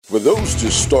For those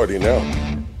just starting out,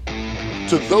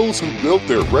 to those who built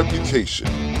their reputation.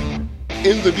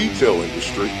 In the detail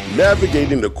industry,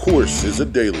 navigating the course is a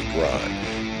daily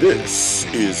grind. This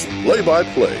is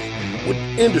Play-by-Play, with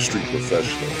industry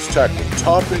professionals tackling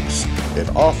topics and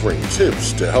offering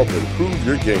tips to help improve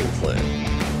your game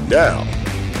plan. Now,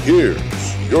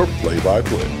 here's your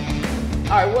Play-by-Play.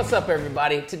 All right, what's up,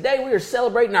 everybody? Today we are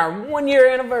celebrating our 1-year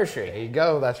anniversary. There you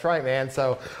go. That's right, man.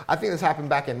 So I think this happened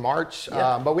back in March,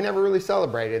 but we never really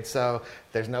celebrated. So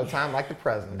there's no time like the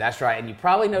present. That's right. And you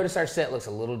probably noticed our set looks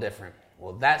a little different.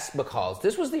 Well, that's because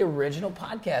this was the original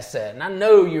podcast set, and I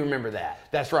know you remember that.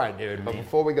 That's right, dude. But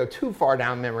before we go too far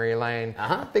down memory lane,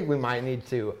 I think we might need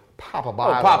to pop a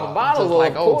bottle. Pop a bottle, just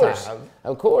like of old course. times.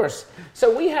 Of course.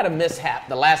 So we had a mishap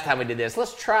the last time we did this.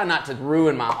 Let's try not to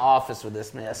ruin my office with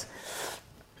this mess.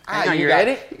 You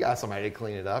ready? You got somebody to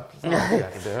clean it up. So you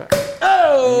have to do it.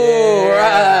 Oh,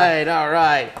 yeah. All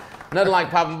right. Nothing like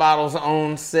popping bottles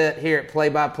on set here at Play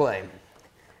by Play.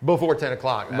 Before 10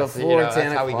 o'clock. That's 10 that's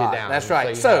o'clock. how we get down. That's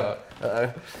right. So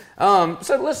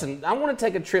listen, I want to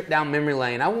take a trip down memory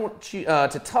lane. I want you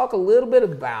to talk a little bit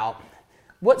about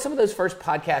what some of those first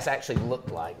podcasts actually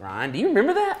looked like, Ryan. Do you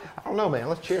remember that? I don't know, man.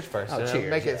 Let's cheers first. Oh, cheers.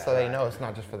 Make it so they know it's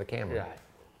not just for the camera. Right.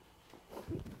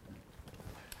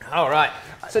 All right.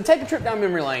 So take a trip down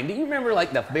memory lane. Do you remember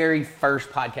like the very first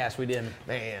podcast we did?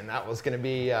 Man, that was going to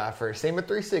be for SEMA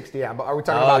 360. Yeah, but are we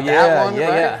talking about that one?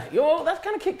 Yeah. Well, that's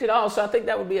kind of kicked it off. So I think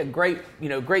that would be a great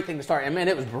thing to start. And man,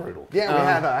 it was brutal. Yeah, we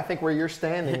had. I think where you're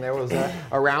standing, there was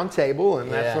a round table, and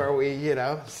that's where we,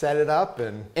 set it up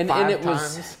and it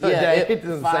was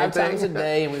 5 times a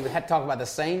day, and we had to talk about the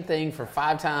same thing for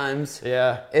 5 times.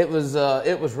 Yeah, it was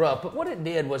rough. But what it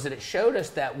did was that it showed us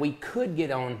that we could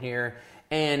get on here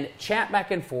and chat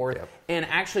back and forth and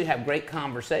actually have great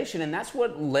conversation. And that's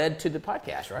what led to the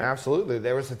podcast, right? Absolutely.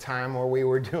 There was a time where we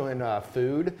were doing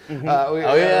food.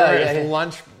 Mm-hmm.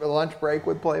 Lunch break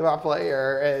with Play-by-Play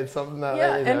or something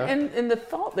that, and the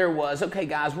thought there was, okay,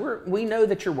 guys, we know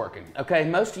that you're working. Okay,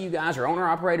 most of you guys are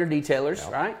owner-operator detailers,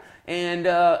 right?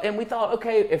 And we thought,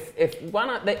 okay, if why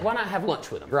not have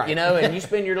lunch with them, right? And you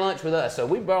spend your lunch with us. So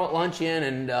we brought lunch in,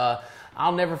 and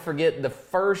I'll never forget the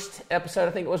first episode.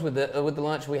 I think it was with the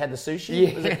lunch. We had the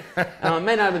sushi. Yeah. It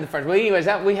may not have been the first. But anyways,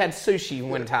 we had sushi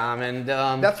one time, and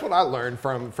that's what I learned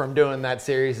from doing that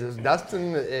series. Is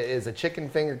Dustin is a chicken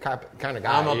finger kind of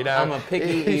guy. I'm a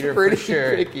picky eater for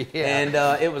sure. Picky, and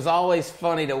it was always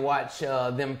funny to watch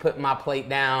them put my plate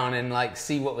down and like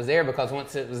see what was there, because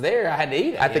once it was there, I had to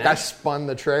eat it. I think I spun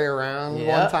the tray around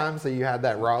one time, so you had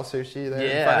that raw sushi there.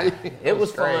 Yeah, it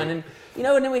was fun. And and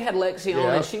then we had Lexi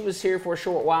on, and she was here for a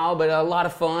short while, but a lot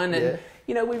of fun. And,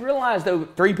 we realized, though,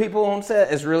 3 people on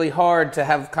set is really hard to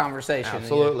have conversation.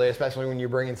 Absolutely, especially when you're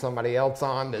bringing somebody else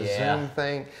on, the Zoom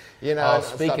thing.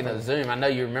 Speaking of Zoom, I know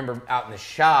you remember out in the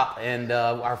shop, and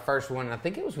our first one, I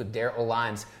think it was with Daryl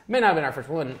Lyons. It may not have been our first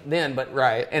one then, but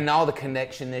and all the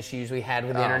connection issues we had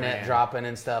with the internet dropping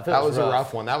and stuff. That was a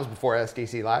rough one. That was before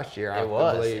SDC last year. It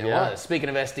was. Speaking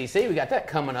of SDC, we got that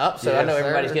coming up, so I know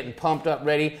everybody's getting pumped up,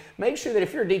 ready. Make sure that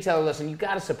if you're a detailer listening, you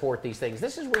got to support these things.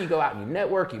 This is where you go out and you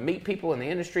network, you meet people in the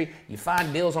industry, you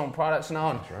find deals on products and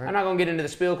all. Right. I'm not going to get into the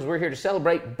spiel because we're here to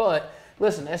celebrate, but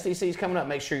listen, SDC is coming up.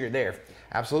 Make sure you're there.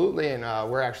 Absolutely, and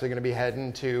we're actually going to be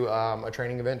heading to a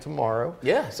training event tomorrow.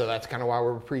 Yeah. So that's kind of why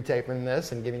we're pre-taping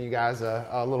this and giving you guys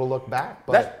a little look back.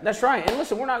 But that's right. And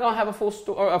listen, we're not going to have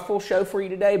a full show for you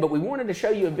today, but we wanted to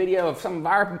show you a video of some of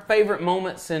our favorite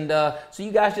moments, and so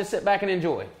you guys just sit back and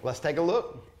enjoy. Let's take a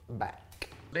look back.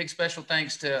 Big special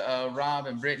thanks to Rob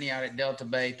and Brittany out at Delta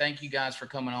Bay. Thank you guys for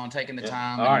coming on, taking the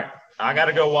time. All right. I got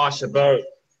to go wash the boat.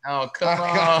 Oh, come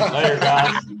on. Later,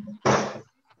 guys.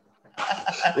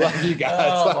 Love you guys.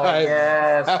 Oh, my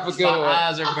gosh. Have a good My one.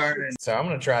 eyes are burning. So I'm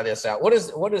going to try this out. What is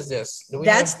this?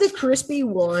 That's the crispy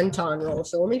wonton roll.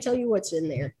 So let me tell you what's in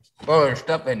there. Oh, there's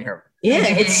stuff in here. Yeah,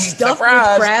 it's stuffed with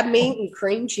crab meat and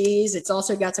cream cheese. It's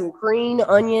also got some green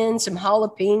onions, some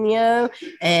jalapeno,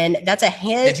 and that's a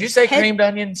head. Did you say creamed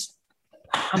onions?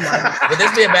 Would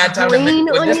this be a bad time to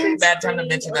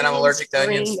mention that I'm allergic to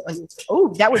onions?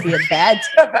 Oh, that would be a bad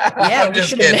yeah, I'm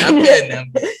just kidding. I'm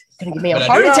kidding. Gonna give me a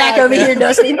heart attack over here,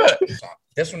 Dustin.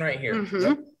 This one right here.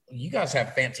 Mm-hmm. You guys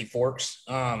have fancy forks.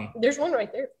 There's one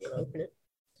right there. Open it.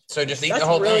 So just eat the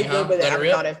whole thing, huh? Let it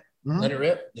rip. Let it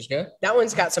rip. Just good. That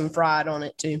one's got some fried on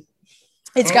it too.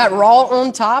 It's got raw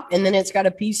on top, and then it's got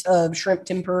a piece of shrimp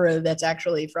tempura that's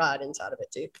actually fried inside of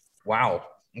it too. Wow.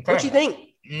 Okay. What you think?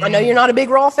 I know you're not a big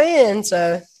raw fan,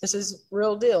 so this is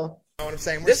real deal. You know what I'm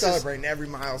saying? We're celebrating every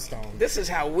milestone. This is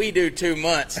how we do 2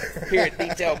 months here at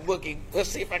Detail Booking. Let's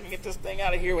see if I can get this thing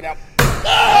out of here without...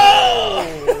 Oh!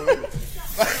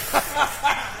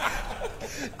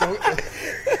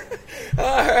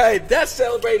 right, that's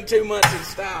celebrating 2 months in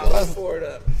style. Let's pour it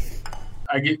up.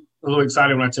 I get a little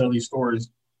excited when I tell these stories.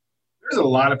 There's a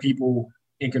lot of people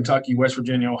in Kentucky, West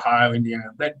Virginia, Ohio,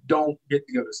 Indiana that don't get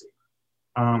to go to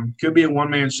SEMA. Could be a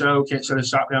one-man show, can't shut his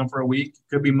shop down for a week.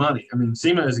 Could be money. I mean,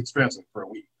 SEMA is expensive for a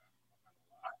week.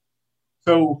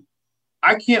 So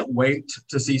I can't wait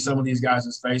to see some of these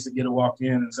guys' face that get to walk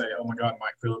in and say, oh, my God,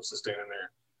 Mike Phillips is standing there.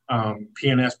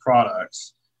 PNS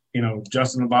Products,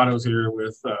 Justin Lobato's here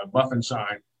with Buff and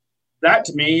Shine. That,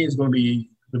 to me, is going to be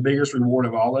the biggest reward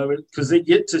of all of it because they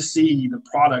get to see the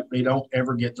product they don't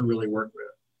ever get to really work with.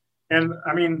 And,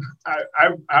 I mean,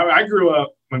 I grew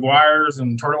up McGuire's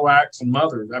and Turtle Wax and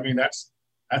Mother's. I mean, that's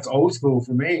old school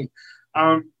for me.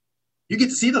 You get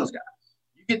to see those guys.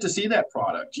 You get to see that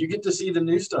product. You get to see the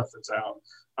new stuff that's out.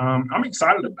 I'm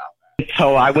excited about that.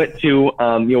 So I went to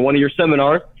one of your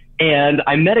seminars, and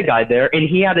I met a guy there, and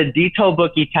he had a Detail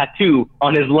Bookie tattoo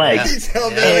on his leg.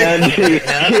 And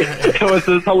it was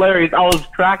just hilarious. I was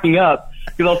cracking up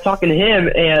because I was talking to him,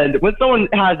 and when someone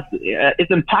has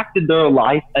it's impacted their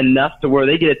life enough to where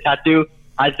they get a tattoo,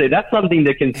 I'd say that's something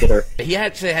to consider. He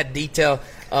actually had Detail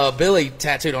Billy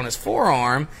tattooed on his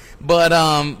forearm, but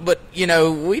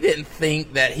we didn't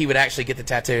think that he would actually get the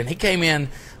tattoo. And he came in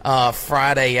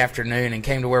Friday afternoon and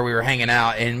came to where we were hanging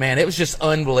out, and man, it was just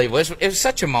unbelievable. It was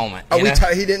such a moment. He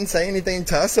didn't say anything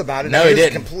to us about it. No, he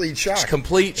didn't. Complete shock.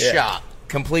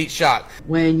 Complete shock.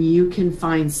 When you can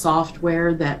find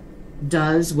software that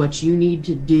does what you need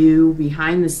to do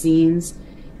behind the scenes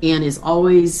and is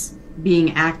always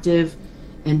being active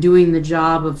and doing the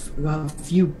job of a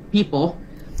few people,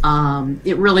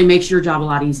 it really makes your job a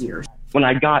lot easier. When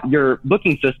I got your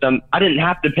booking system, I didn't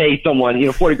have to pay someone,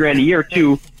 $40,000 a year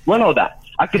to run all that.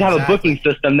 I could have a booking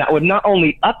system that would not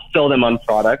only upsell them on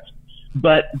products,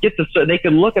 but they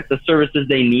could look at the services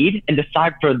they need and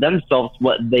decide for themselves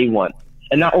what they want.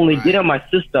 And not only get on my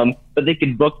system, but they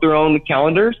could book their own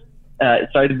calendars,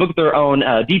 book their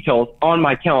own details on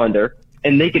my calendar,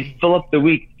 and they could fill up the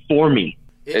week for me.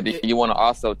 You want to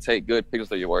also take good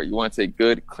pictures of your work. You want to take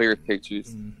good, clear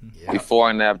pictures before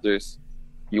and afters.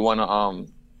 You want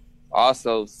to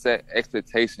also set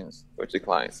expectations with your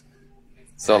clients.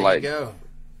 So,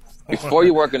 before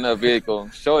you work in their vehicle,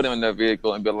 show them in their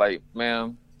vehicle and be like,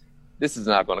 ma'am, this is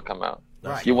not going to come out.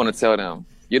 Right. You want to tell them.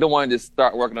 You don't want to just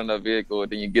start working on their vehicle,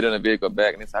 then you get in the vehicle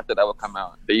back, and it's after that will come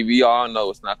out. We all know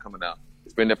it's not coming out.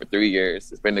 It's been there for 3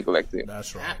 years. It's been neglected.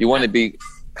 That's right. You want to be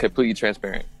completely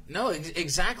transparent. No,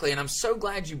 exactly, and I'm so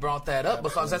glad you brought that up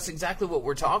because that's exactly what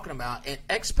we're talking about. And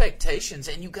expectations,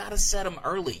 and you got to set them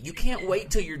early. You can't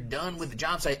wait till you're done with the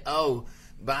job and say, oh,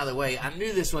 by the way, I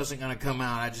knew this wasn't going to come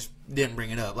out. I just didn't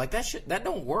bring it up. Like that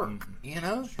don't work,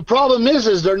 The problem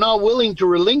is they're not willing to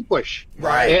relinquish.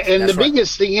 Right. And the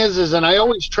biggest thing is, and I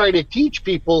always try to teach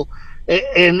people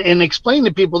and explain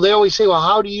to people, they always say, well,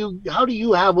 how do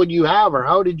you have what you have, or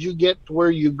how did you get to where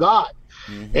you got?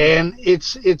 Mm-hmm. And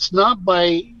it's not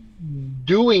by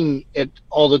doing it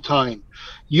all the time.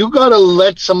 You got to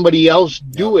let somebody else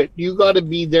do it. You got to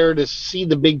be there to see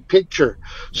the big picture.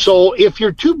 So if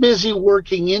you're too busy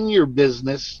working in your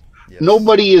business,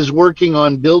 nobody is working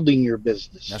on building your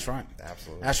business. That's right.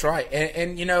 Absolutely. That's right.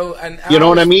 And you know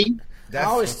what I mean? I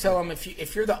always tell them,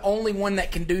 if you're the only one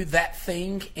that can do that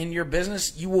thing in your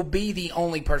business, you will be the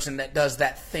only person that does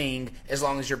that thing as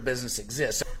long as your business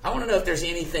exists. So I want to know if there's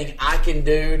anything I can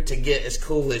do to get as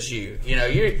cool as you.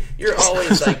 You're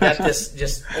always got this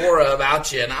just aura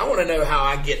about you, and I want to know how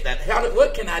I get that.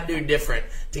 What can I do different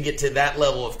to get to that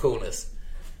level of coolness?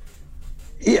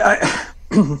 Yeah,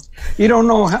 you don't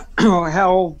know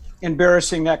how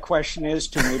embarrassing that question is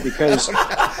to me, because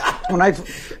when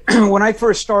I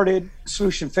first started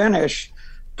Solution Finish,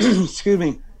 excuse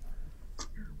me,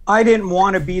 I didn't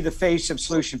want to be the face of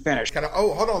Solution Finish.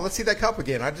 Hold on, let's see that cup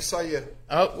again. I just saw you.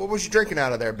 Oh, what was you drinking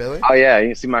out of there, Billy? Oh yeah, you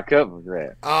can see my cup was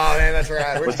red. Oh man, that's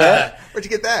right. Where'd you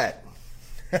get that?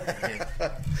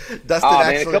 Dustin,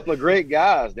 man, a couple of great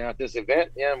guys down at this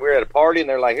event. Yeah, we were at a party and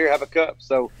they're like, "Here, have a cup."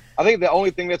 So I think the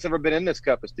only thing that's ever been in this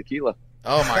cup is tequila.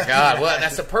 Oh my God! Well,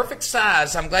 that's a perfect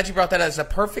size. I'm glad you brought that up. It's a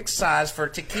perfect size for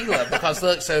tequila because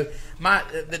look, so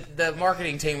the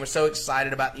marketing team was so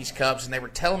excited about these cups and they were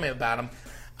telling me about them.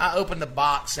 I opened the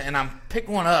box and I'm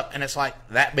picking one up and it's like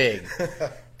that big,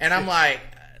 and I'm like,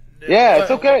 yeah,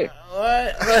 it's okay.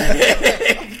 What?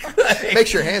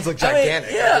 Makes your hands look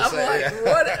gigantic. I'm like,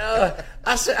 what?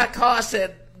 I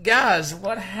said, guys,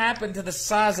 what happened to the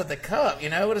size of the cup?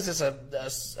 What is this,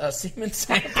 a semen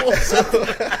sample?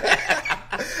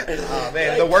 Oh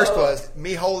man, the worst was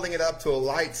me holding it up to a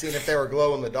light, seeing if they were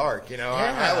glow in the dark.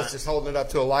 I was just holding it up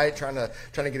to a light, trying to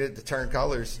get it to turn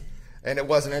colors, and it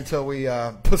wasn't until we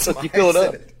put some ice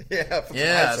in it.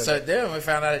 Yeah. So then we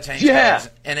found out it changed colors,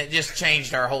 and it just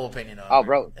changed our whole opinion on it. Oh,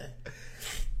 bro.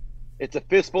 It's a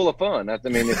fistful of fun. It's a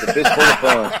fistful of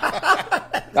fun.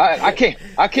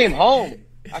 I came home.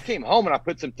 I came home and I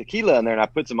put some tequila in there and I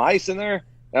put some ice in there.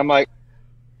 And I'm like,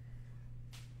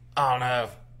 oh no,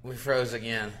 we froze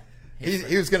again.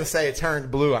 He was going to say it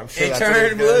turned blue. I'm sure it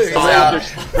turned blue. He's out. All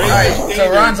right,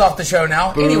 so Ron's off the show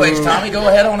now. Boo. Anyways, Tommy, go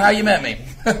ahead on how you met me.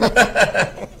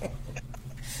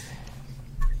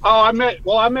 I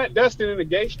met Dustin in a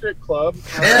gay strip club.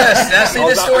 Yes,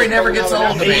 this story never gets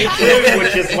old to me.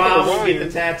 Which is why I won't get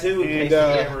the tattoo in case we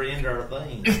ever end our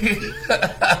thing.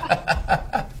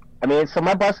 I mean, so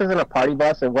my bus isn't a party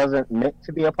bus. It wasn't meant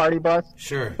to be a party bus.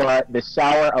 Sure. But the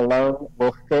shower alone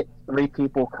will fit 3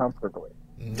 people comfortably.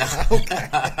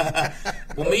 Okay.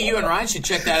 Well, me, you, and Ryan should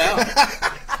check that out.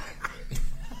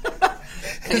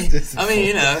 I mean,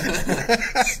 you know,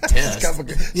 just a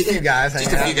few guys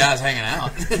hanging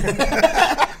out.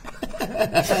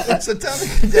 So tell me,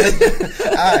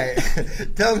 all right,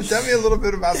 tell me a little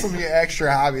bit about some of your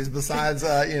extra hobbies besides,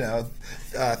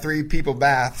 3 people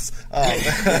baths,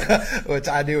 which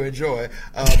I do enjoy.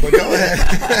 But go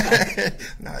ahead.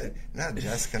 Not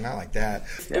Jessica, not like that.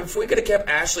 If we could have kept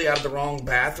Ashley out of the wrong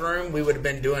bathroom, we would have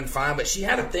been doing fine. But she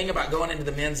had a thing about going into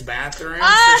the men's bathroom.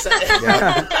 I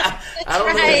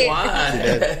don't know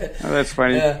why. Oh, that's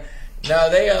funny.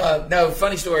 No,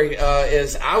 funny story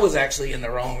is I was actually in the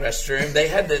wrong restroom. They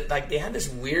had this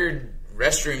weird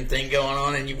restroom thing going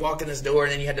on, and you walk in this door,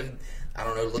 and then you had to, I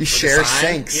don't know, look for the sign.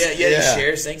 Sinks. Yeah, you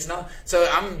share sinks and all. So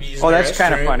I'm using the that's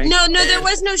kind of funny. No, there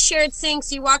was no shared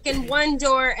sinks. You walk in one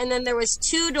door, and then there was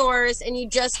 2 doors, and you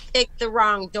just picked the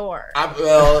wrong door.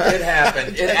 It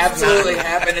happened. It absolutely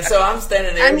happened. And so I'm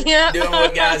standing there doing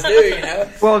what guys do, you know.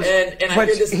 Well, and I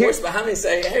hear this voice behind me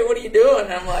say, "Hey, what are you doing?"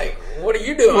 And I'm like, "What are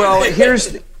you doing?" Well,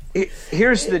 here's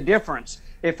the difference.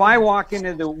 If I walk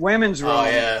into the women's room,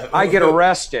 I get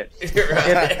arrested. Right.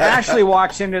 If Ashley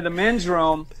walks into the men's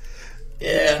room,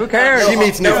 who cares? She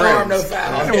meets new friends. No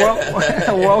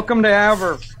foul. Welcome to have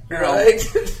her. Right.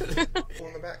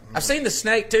 I've seen the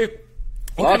snake too.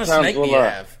 What kind of snake do you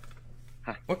have?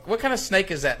 What kind of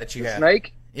snake is that you have?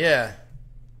 Snake? Yeah.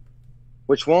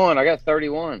 Which one? I got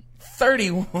 31.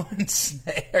 31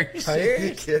 snake? Are you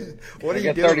serious? Kidding? What are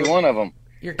you doing? 31 of them.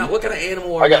 What kind of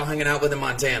animal are y'all hanging out with in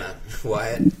Montana,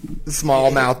 Wyatt?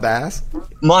 Smallmouth bass.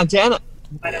 Montana.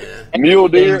 Mule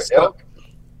deer, elk.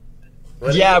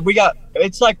 Yeah,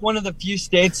 it's like one of the few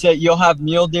states that you'll have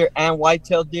mule deer and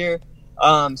white-tailed deer.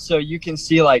 So you can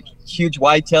see like huge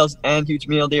whitetails and huge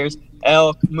mule deers,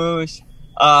 elk, moose.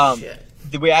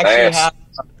 We actually have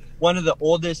one of the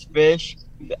oldest fish,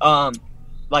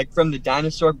 like from the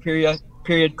dinosaur period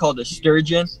called a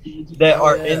sturgeon that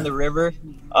are in the river.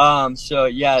 So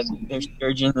yeah, there's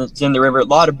sturgeon that's in the river. A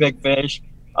lot of big fish.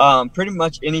 Pretty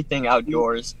much anything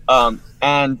outdoors.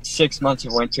 And 6 months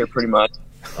of winter, pretty much.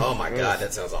 Oh my God,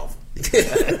 that sounds awful.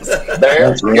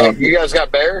 Bear? You guys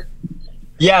got bear?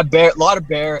 Yeah, bear. A lot of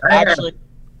bear. Actually,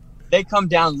 they come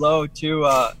down low too.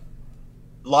 A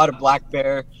lot of black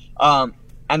bear.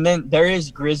 And then there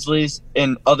is grizzlies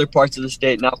in other parts of the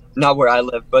state. Not where I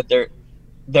live, but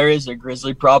there is a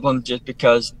grizzly problem just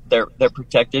because they're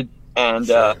protected and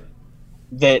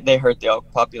they hurt the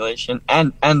elk population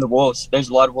and the wolves. There's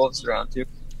a lot of wolves around too.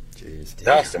 Jeez,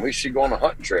 Dustin, we should go on a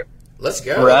hunting trip. Let's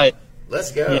go. Right.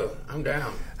 Let's go. Yeah. I'm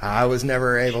down. I was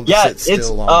never able to sit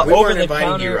still long. We over weren't the inviting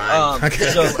counter. you, Ryan.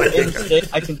 So in the state,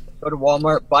 I can go to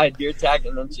Walmart, buy a deer tag,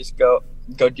 and then just go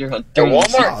deer hunt. At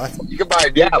Walmart? You can buy a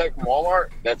deer tag from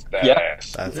Walmart? That's badass. Yeah.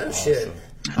 That's no awesome. shit.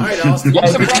 All right, Austin. I'm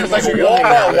surprised like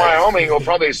Walmart, Wyoming will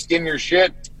probably skin your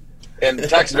shit and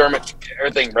taxiderm it,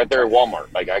 everything right there at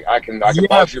Walmart. Like I can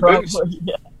box your boots.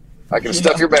 Yeah. I can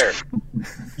stuff your bear.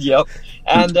 Yep.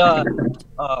 And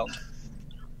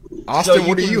Austin,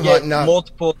 what are you hunting on?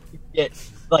 Multiple, get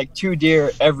like 2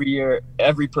 deer every year.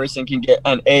 Every person can get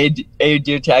an A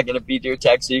deer tag and a B deer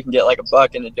tag, so you can get like a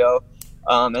buck and a doe,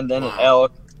 and then an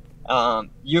elk.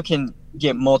 You can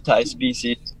get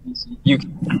multi-species. You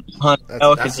can hunt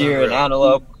elk, a deer, and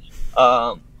antelope,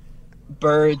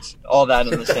 birds, all that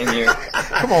in the same year.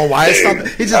 Come on, Wyatt, stop.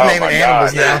 He's just naming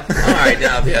animals now. All right,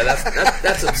 now, yeah,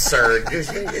 that's absurd.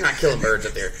 You're not killing birds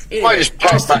up there. Anyway,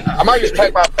 I might just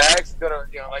pack my bags.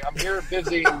 Like I'm here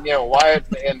busy. Wyatt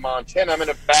in Montana. I'm in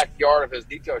the backyard of his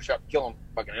detail shop killing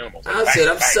fucking animals. That's it.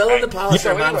 I'm selling the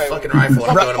polisher. I'm buying a fucking rifle.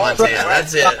 I'm going to Montana.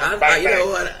 That's it. You know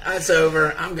what? It's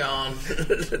over. I'm gone.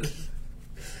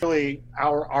 Really,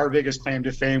 our biggest claim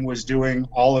to fame was doing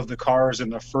all of the cars in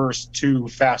the first 2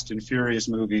 Fast and Furious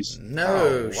movies.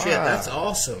 No shit, that's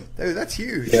awesome. Dude, that's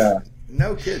huge. Yeah.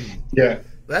 No kidding. Yeah.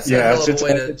 That's a hell of a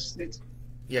way to. It's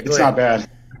not bad.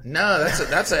 No,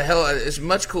 that's a hell. It's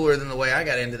much cooler than the way I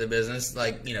got into the business.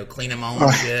 Like, cleaning my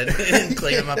own shit and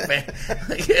cleaning my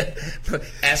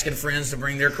asking friends to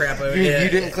bring their crap over. You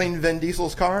didn't clean Vin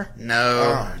Diesel's car?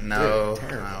 No, no.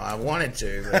 I wanted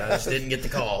to, but I just didn't get the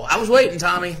call. I was waiting,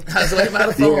 Tommy. I was waiting by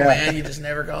the phone, man. You just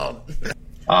never called.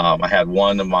 I had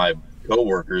one of my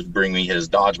coworkers bring me his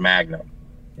Dodge Magnum,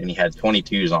 and he had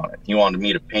 22s on it. He wanted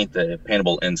me to paint the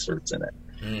paintable inserts in it.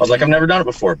 I was like, I've never done it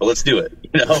before, but let's do it.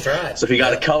 Let's try it. So he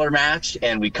got a color match,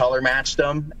 and we color matched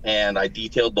them, and I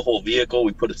detailed the whole vehicle.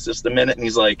 We put a system in it, and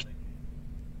he's like,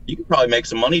 you could probably make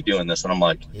some money doing this. And I'm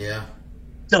like, yeah.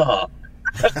 Duh.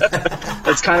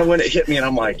 That's kind of when it hit me, and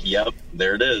I'm like, yep,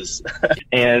 there it is.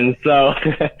 And so,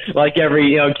 like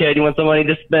every kid, you want some money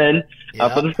to spend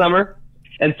for the summer.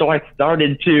 And so I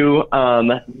started to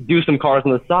do some cars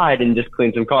on the side and just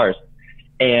clean some cars.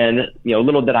 And,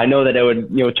 little did I know that it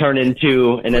would, turn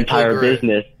into an entire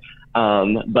business.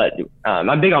 But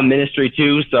I'm big on ministry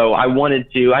too. So I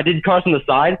did cars on the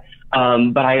side,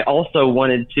 but I also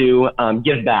wanted to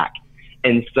give back.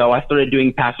 And so I started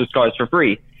doing pastor's cars for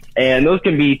free. And those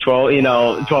can be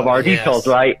 12-hour details,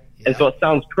 right? Yeah. And so it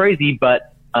sounds crazy,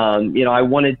 but, I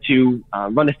wanted to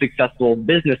run a successful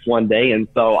business one day. And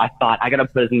so I thought I got to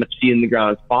put as much seed in the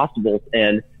ground as possible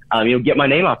and, get my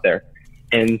name out there.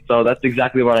 And so that's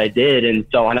exactly what I did. And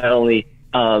so I not only,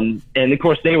 and of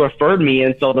course they referred me.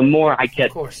 And so the more I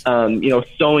kept,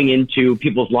 sowing into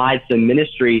people's lives and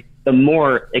ministry, the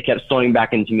more it kept sowing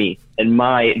back into me and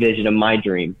my vision and my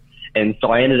dream. And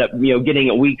so I ended up,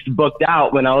 getting weeks booked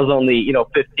out when I was only,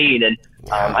 15. And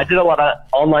I did a lot of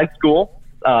online school.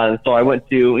 So I went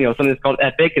to, something that's called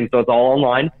Epic. And so it's all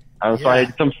online. So I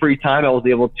had some free time. I was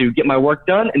able to get my work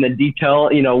done and then detail,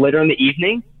 later in the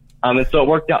evening. And so it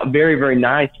worked out very, very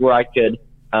nice where I could,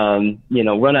 run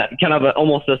a kind of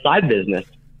almost a side business.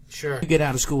 Sure. You get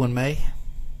out of school in May?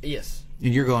 Yes.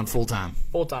 And you're going full time?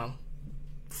 Full time.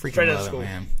 Freaking Straight out of love school. it,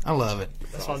 man. I love it.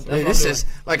 That's what this is,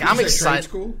 like, I'm excited. Trade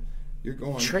school? You're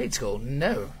going trade school?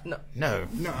 No.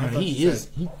 He is.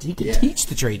 He can teach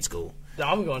the trade school. No,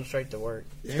 I'm going straight to work.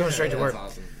 He's going straight to work.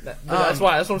 Awesome. That's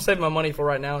what I'm saving my money for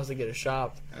right now is to get a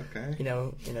shop. Okay.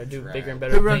 Do bigger and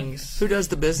better things. Who does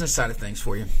the business side of things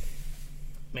for you?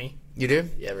 Me. You do?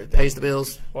 Yeah, everything. Pays the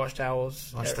bills? Wash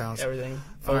towels. Everything.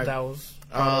 Fold towels.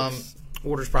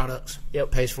 Orders products?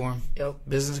 Yep. Pays for them? Yep.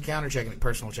 Business account or checking?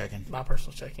 Personal checking? My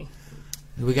personal checking.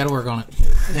 We got to work on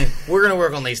it. We're going to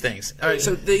work on these things. All right,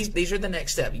 so these are the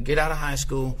next step. You get out of high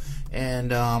school,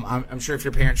 and I'm sure if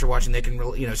your parents are watching, they can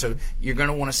really, so you're going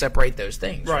to want to separate those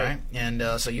things, right? And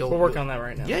so we're working on that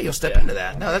right now. Yeah, you'll step into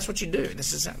that. No, that's what you do.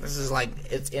 This is like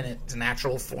it's in its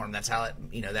natural form. That's how it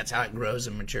that's how it grows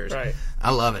and matures. Right.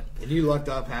 I love it. You lucked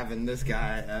up having this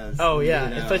guy as. Oh yeah,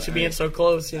 especially being so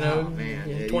close. 20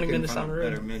 minutes down the road.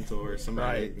 Better mentor or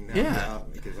somebody. Right. Yeah.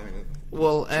 Because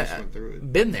well,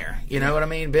 been there. You know what I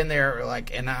mean? Been there,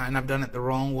 and I've done it the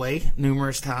wrong way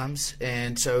numerous times.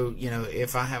 And so,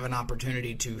 if I have an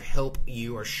opportunity to help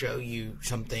you or show you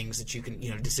some things that you can,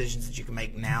 decisions that you can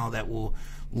make now that will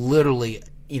literally,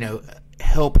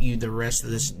 help you the rest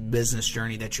of this business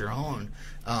journey that you're on,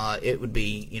 it would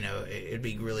be, it'd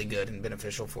be really good and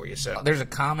beneficial for you. So there's a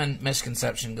common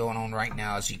misconception going on right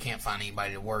now is you can't find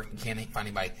anybody to work. You can't find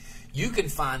anybody. You can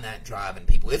find that drive in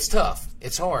people. It's tough.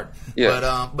 It's hard.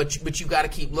 Yeah. But you got to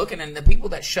keep looking. And the people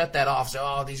that shut that off say,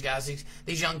 "Oh, these guys,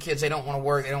 these young kids, they don't want to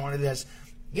work. They don't want to do this."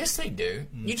 Yes, they do.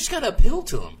 You just got to appeal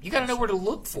to them. You got to know where to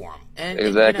look for them. And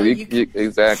exactly.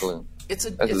 Exactly. That's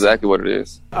exactly what it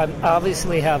is. I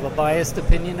obviously have a biased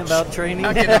opinion about training.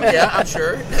 I'm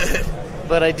sure.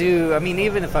 But I do. I mean,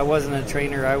 even if I wasn't a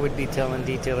trainer, I would be telling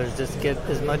detailers just get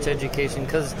as much education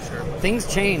because things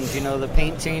change. The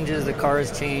paint changes, the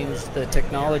cars change, the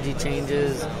technology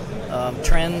changes,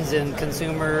 trends in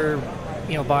consumer,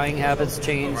 buying habits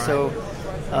change. Right.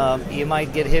 So you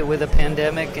might get hit with a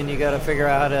pandemic, and you got to figure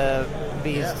out how to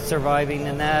be surviving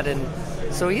in that. And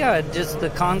so just the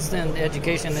constant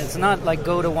education. It's not like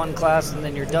go to one class and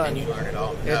then you're done. And you learn it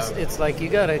all. It's like you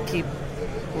got to keep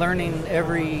learning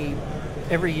every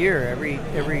year,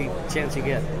 every chance you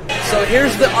get. So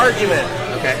here's the argument.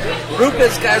 Okay.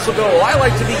 Rupus guys will go, well, I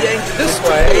like to be yanked this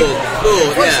way.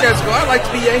 French guys will go, I like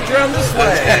to be yanked around this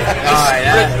way.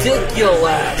 It's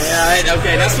ridiculous. Yeah,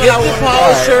 okay, that's what get I want. Get the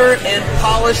polisher and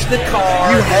polish the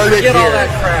car. You heard it Get here. all that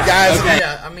crap. Guys, okay.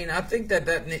 Yeah, I mean, I think that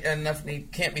enough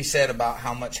can't be said about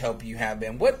how much help you have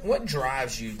been. What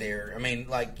drives you there? I mean,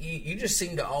 like, you just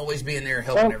seem to always be in there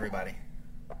helping everybody.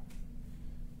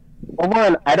 Well,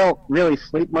 one, I don't really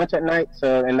sleep much at night,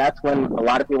 and that's when a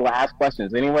lot of people ask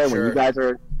questions anyway, when you guys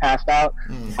are passed out.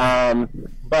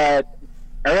 But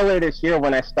earlier this year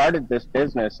when I started this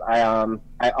business, I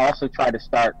also tried to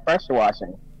start pressure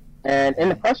washing. And in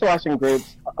the pressure washing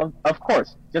groups, of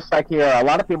course, just like here, a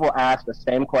lot of people ask the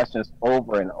same questions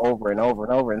over and over and over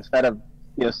and over instead of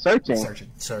searching.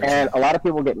 And a lot of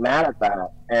people get mad at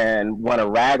that and want to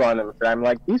rag on them. I'm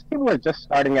like, these people are just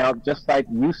starting out just like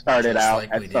you started out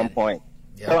at some point.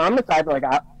 Yep. So I'm the type of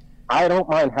I don't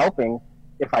mind helping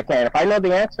if I can. If I know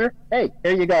the answer, hey,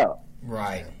 here you go.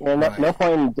 Right. No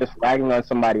point in just ragging on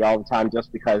somebody all the time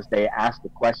just because they asked a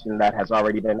question that has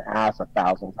already been asked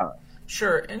 1,000 times.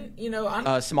 Sure, and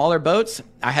smaller boats.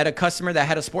 I had a customer that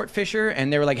had a sport fisher,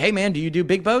 and they were like, "Hey, man, do you do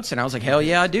big boats?" And I was like, "Hell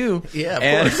yeah, I do."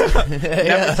 Yeah, of course.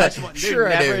 Never touched one. Dude, sure,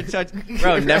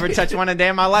 never touched one a day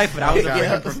in my life. But I was a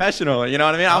freaking professional. You know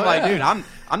what I mean? I'm like, dude,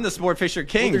 I'm the sport fisher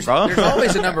king, bro. There's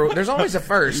always a number. There's always a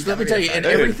first. Let me tell you, in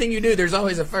everything you do, there's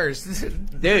always a first.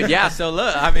 Dude, yeah. So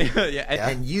look, I mean,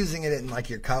 and using it in like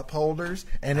your cup holders,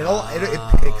 and it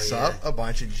picks up a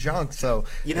bunch of junk. So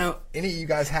any of you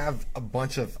guys have a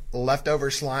bunch of leftover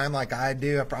slime like I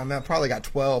do? I've probably got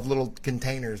 12 little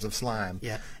containers of slime.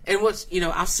 Yeah. And what's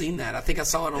I've seen that. I think I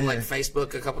saw it on like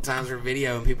Facebook a couple times or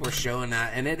video, and people were showing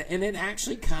that, and it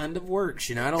actually kind of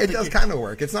works. I don't. It does kind of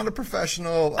work. It's not a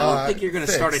professional. I don't think you're going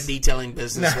to start a detailing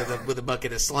business with a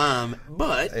bucket of slime,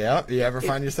 but you ever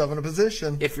find yourself in a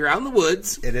position? If you're out in the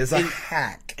woods, it is a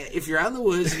hack. If you're out in the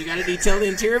woods and you got to detail the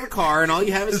interior of a car, and all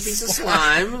you have is a piece of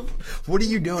slime, what are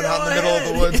you doing out in the middle of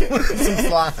the woods with some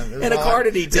slime and a car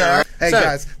to detail? Yeah. Hey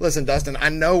guys, listen, Dustin. I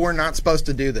know we're not supposed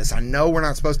to do this.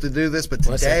 But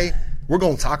today we're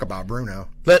going to talk about Bruno.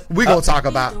 We're going to talk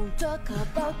about.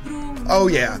 Oh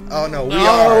yeah. Oh no.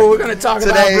 We're going to talk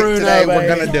about Bruno. Today we're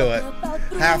going to do it.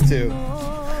 Have to.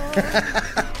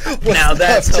 Now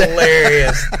that's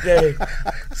hilarious.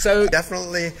 So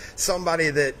definitely somebody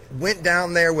that went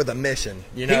down there with a mission.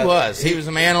 He was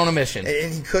a man on a mission,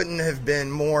 and he couldn't have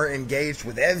been more engaged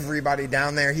with everybody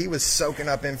down there. He was soaking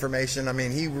up information. I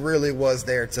mean, he really was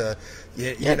there to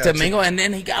mingle, and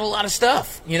then he got a lot of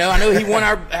stuff. I know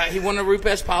he won a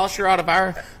Rupes Polisher out of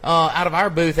our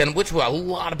booth, and which a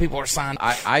lot of people are signed.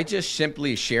 I just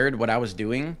simply shared what I was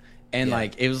doing. And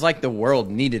it was like the world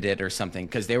needed it or something,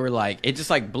 because they were like, it just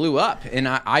like blew up. And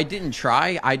I didn't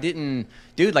try.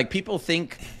 Dude, like people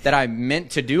think that I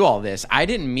meant to do all this. I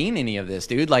didn't mean any of this,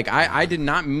 dude. Like I did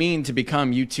not mean to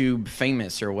become YouTube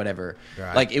famous or whatever.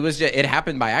 Right. Like it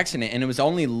happened by accident. And it was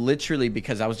only literally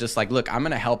because I was just like, look, I'm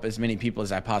going to help as many people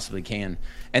as I possibly can.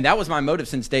 And that was my motive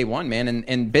since day one, man.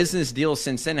 And business deals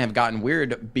since then have gotten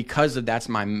weird because of that's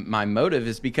my motive,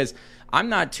 is because I'm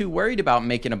not too worried about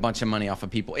making a bunch of money off of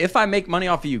people. If I make money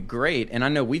off of you, great. And I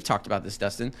know we've talked about this,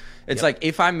 Dustin. It's like,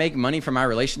 if I make money from my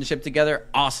relationship together,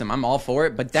 awesome. I'm all for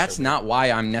it. But that's not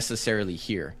why I'm necessarily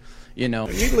here. When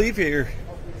you leave here,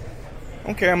 I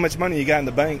don't care how much money you got in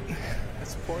the bank.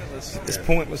 It's pointless. It's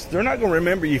pointless. They're not going to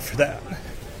remember you for that.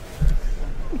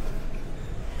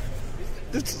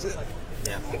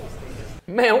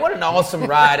 Man, what an awesome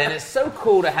ride, and it's so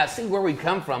cool to see where we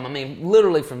come from. I mean,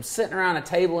 literally from sitting around a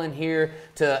table in here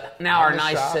to now our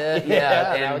nice shop. set.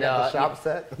 Now we got the shop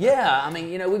set. Yeah, I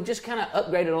mean, we've just kind of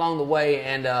upgraded along the way,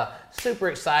 and super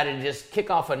excited to just kick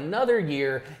off another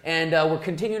year, and we're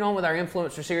continuing on with our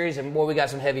influencer series, and boy, we got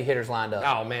some heavy hitters lined up.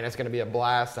 Oh man, it's going to be a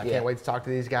blast. I can't wait to talk to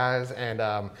these guys,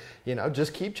 and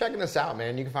just keep checking us out,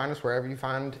 man. You can find us wherever you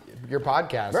find your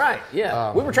podcast. Right,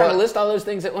 yeah. We were trying to list all those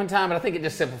things at one time, but I think it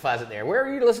just simplifies it there.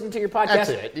 Wherever you're listening to your podcast, that's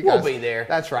it. We'll be there.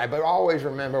 That's right, but always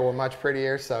remember we're much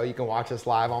prettier, so you can watch us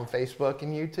live on Facebook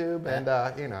and YouTube, and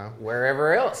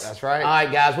wherever else. That's right. All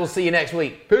right, guys, we'll see you next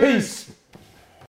week. Peace.